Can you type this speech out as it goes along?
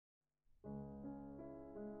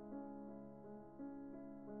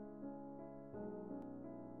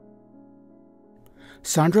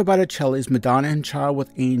Sandro Botticelli's Madonna and Child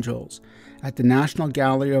with Angels at the National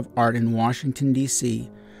Gallery of Art in Washington, D.C.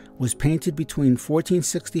 was painted between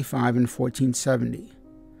 1465 and 1470.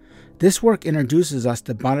 This work introduces us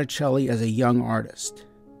to Botticelli as a young artist.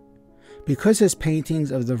 Because his paintings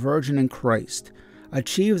of the Virgin and Christ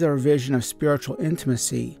achieve their vision of spiritual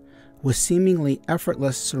intimacy with seemingly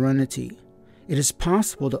effortless serenity, it is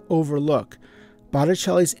possible to overlook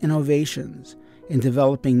Botticelli's innovations in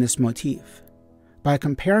developing this motif. By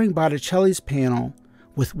comparing Botticelli's panel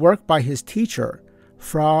with work by his teacher,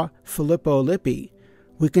 Fra Filippo Lippi,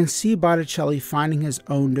 we can see Botticelli finding his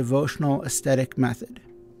own devotional aesthetic method.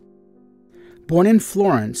 Born in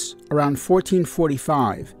Florence around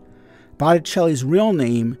 1445, Botticelli's real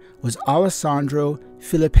name was Alessandro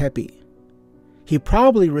Filippi. He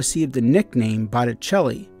probably received the nickname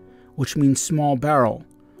Botticelli, which means small barrel,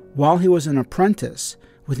 while he was an apprentice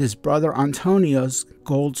with his brother Antonio's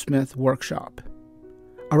goldsmith workshop.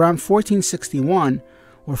 Around 1461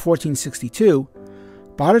 or 1462,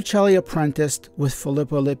 Botticelli apprenticed with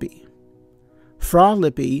Filippo Lippi. Fra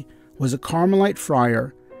Lippi was a Carmelite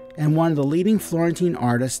friar and one of the leading Florentine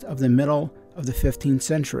artists of the middle of the 15th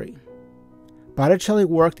century. Botticelli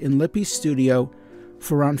worked in Lippi's studio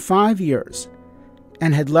for around 5 years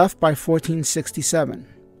and had left by 1467.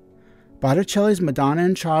 Botticelli's Madonna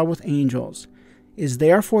and Child with Angels is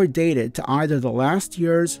therefore dated to either the last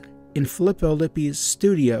years in Filippo Lippi's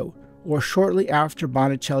studio or shortly after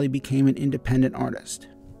Botticelli became an independent artist.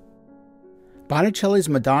 Botticelli's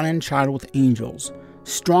Madonna and Child with Angels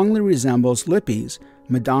strongly resembles Lippi's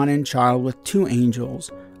Madonna and Child with Two Angels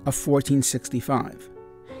of 1465.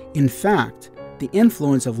 In fact, the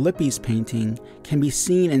influence of Lippi's painting can be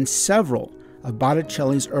seen in several of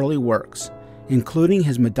Botticelli's early works, including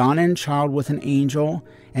his Madonna and Child with an Angel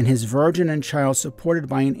and his Virgin and Child supported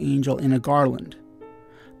by an angel in a garland.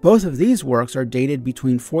 Both of these works are dated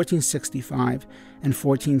between 1465 and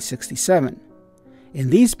 1467. In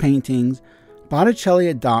these paintings, Botticelli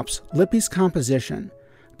adopts Lippi's composition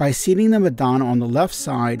by seating the Madonna on the left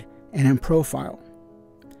side and in profile.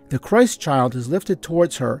 The Christ child is lifted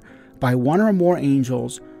towards her by one or more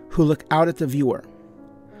angels who look out at the viewer.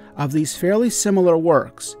 Of these fairly similar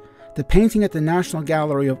works, the painting at the National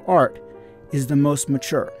Gallery of Art is the most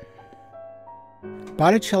mature.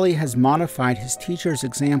 Botticelli has modified his teacher's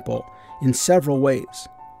example in several ways.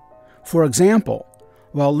 For example,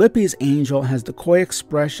 while Lippi's angel has the coy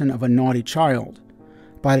expression of a naughty child,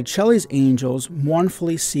 Botticelli's angels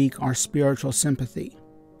mournfully seek our spiritual sympathy.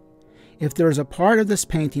 If there is a part of this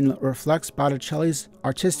painting that reflects Botticelli's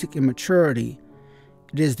artistic immaturity,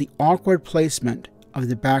 it is the awkward placement of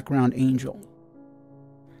the background angel.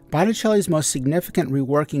 Botticelli's most significant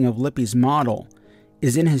reworking of Lippi's model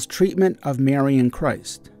is in his treatment of Mary and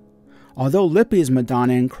Christ. Although Lippi's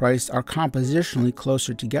Madonna and Christ are compositionally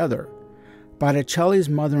closer together, Botticelli's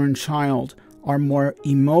Mother and Child are more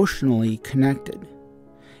emotionally connected.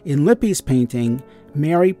 In Lippi's painting,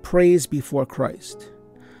 Mary prays before Christ.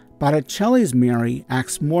 Botticelli's Mary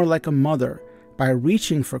acts more like a mother by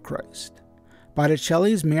reaching for Christ.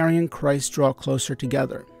 Botticelli's Mary and Christ draw closer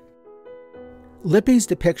together. Lippi's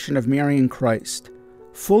depiction of Mary and Christ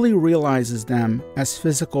fully realizes them as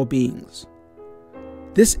physical beings.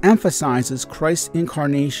 This emphasizes Christ's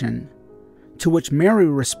incarnation, to which Mary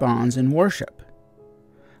responds in worship.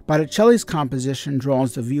 Botticelli's composition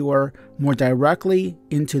draws the viewer more directly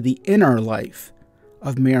into the inner life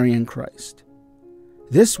of Mary and Christ.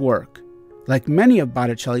 This work, like many of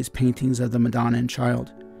Botticelli's paintings of the Madonna and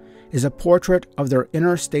Child, is a portrait of their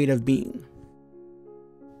inner state of being.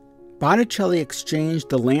 Botticelli exchanged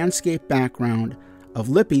the landscape background of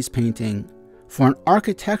Lippi's painting for an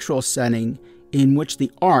architectural setting in which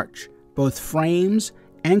the arch both frames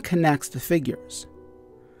and connects the figures.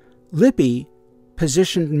 Lippi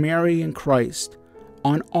positioned Mary and Christ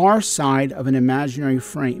on our side of an imaginary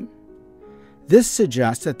frame. This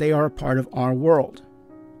suggests that they are a part of our world.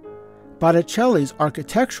 Botticelli's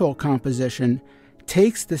architectural composition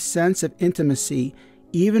takes the sense of intimacy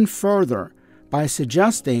even further by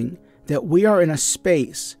suggesting that we are in a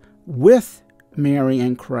space with Mary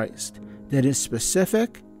and Christ that is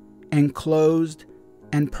specific, enclosed,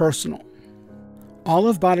 and personal. All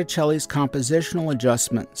of Botticelli's compositional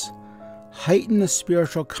adjustments heighten the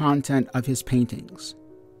spiritual content of his paintings.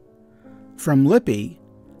 From Lippi,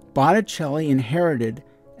 Botticelli inherited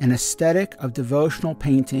an aesthetic of devotional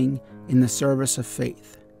painting in the service of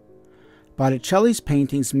faith. Botticelli's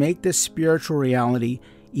paintings make this spiritual reality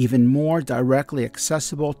even more directly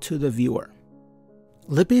accessible to the viewer.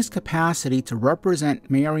 Lippi's capacity to represent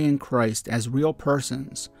Mary and Christ as real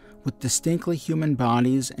persons with distinctly human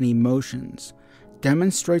bodies and emotions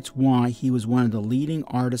demonstrates why he was one of the leading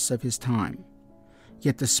artists of his time.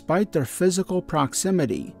 Yet despite their physical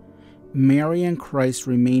proximity, Mary and Christ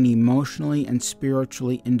remain emotionally and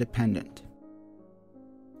spiritually independent.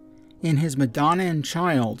 In his Madonna and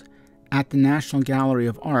Child at the National Gallery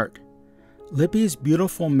of Art, Lippi's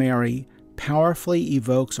beautiful Mary powerfully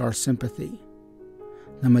evokes our sympathy.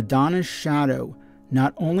 The Madonna's shadow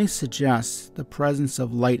not only suggests the presence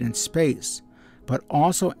of light and space, but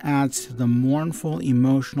also adds to the mournful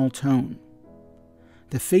emotional tone.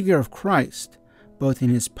 The figure of Christ, both in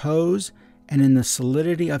his pose and in the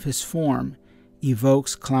solidity of his form,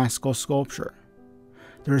 evokes classical sculpture.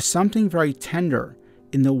 There is something very tender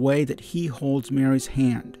in the way that he holds Mary's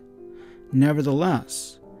hand.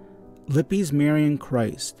 Nevertheless, Lippi's Mary and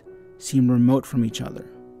Christ seem remote from each other.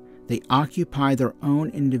 They occupy their own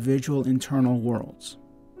individual internal worlds.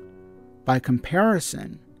 By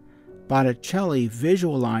comparison, Botticelli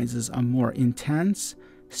visualizes a more intense,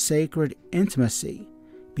 sacred intimacy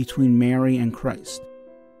between Mary and Christ.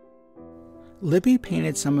 Lippi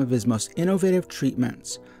painted some of his most innovative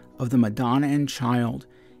treatments of the Madonna and Child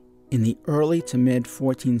in the early to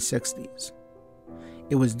mid-1460s.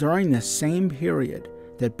 It was during this same period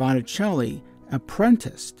that Botticelli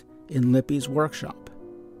apprenticed in Lippi's workshop.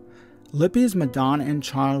 Lippi's Madonna and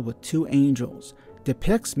Child with Two Angels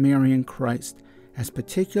depicts Mary and Christ as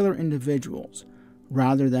particular individuals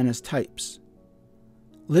rather than as types.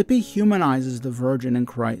 Lippi humanizes the Virgin and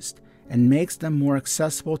Christ and makes them more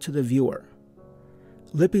accessible to the viewer.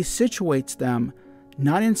 Lippi situates them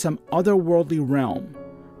not in some otherworldly realm,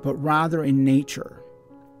 but rather in nature.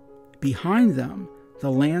 Behind them,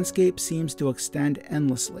 the landscape seems to extend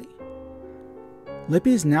endlessly.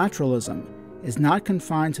 Lippi's naturalism is not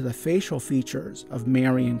confined to the facial features of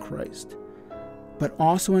Mary and Christ, but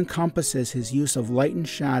also encompasses his use of light and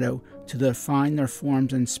shadow to define their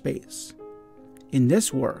forms in space. In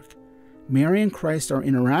this work, Mary and Christ are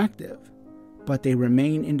interactive, but they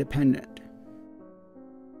remain independent.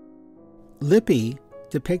 Lippi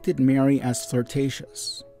depicted Mary as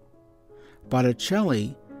flirtatious.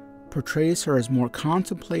 Botticelli portrays her as more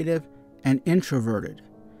contemplative and introverted.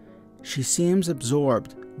 She seems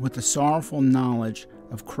absorbed with the sorrowful knowledge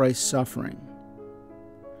of Christ's suffering.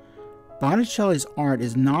 Botticelli's art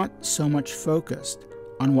is not so much focused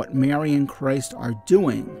on what Mary and Christ are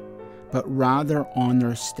doing, but rather on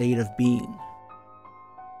their state of being.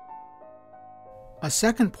 A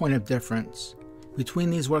second point of difference between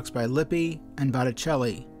these works by Lippi and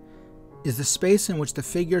Botticelli is the space in which the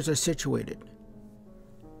figures are situated.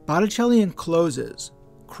 Botticelli encloses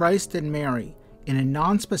Christ and Mary in a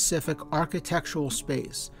non-specific architectural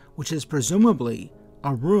space, which is presumably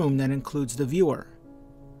a room that includes the viewer.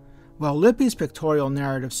 While Lippi's pictorial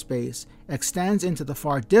narrative space extends into the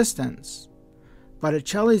far distance,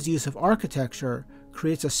 Botticelli's use of architecture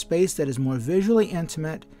creates a space that is more visually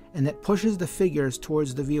intimate and that pushes the figures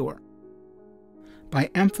towards the viewer. By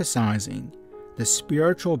emphasizing the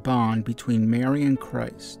spiritual bond between Mary and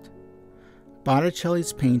Christ,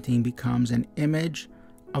 Botticelli's painting becomes an image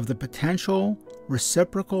of the potential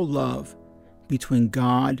reciprocal love between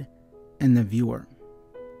God and the viewer.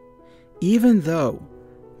 Even though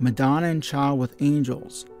Madonna and Child with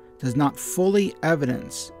Angels does not fully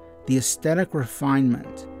evidence the aesthetic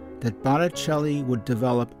refinement that Botticelli would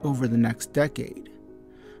develop over the next decade,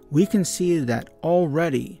 we can see that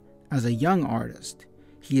already as a young artist,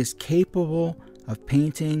 he is capable of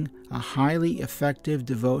painting a highly effective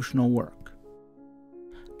devotional work.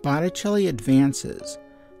 Botticelli advances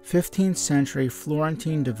 15th century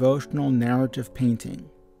Florentine devotional narrative painting,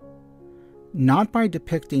 not by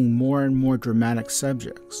depicting more and more dramatic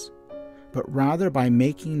subjects, but rather by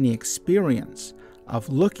making the experience of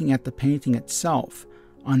looking at the painting itself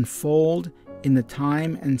unfold in the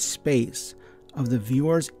time and space of the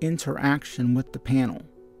viewer's interaction with the panel.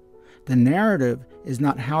 The narrative is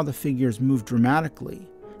not how the figures move dramatically.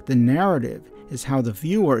 The narrative is how the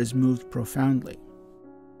viewer is moved profoundly.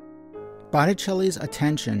 Botticelli's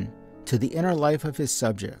attention to the inner life of his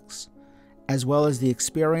subjects, as well as the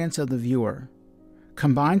experience of the viewer,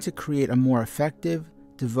 combine to create a more effective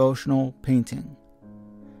devotional painting.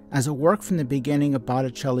 As a work from the beginning of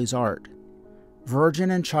Botticelli's art,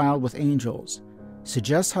 Virgin and Child with Angels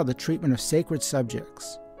suggests how the treatment of sacred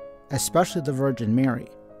subjects, especially the Virgin Mary,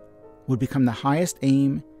 would become the highest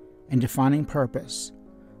aim and defining purpose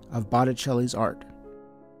of Botticelli's art.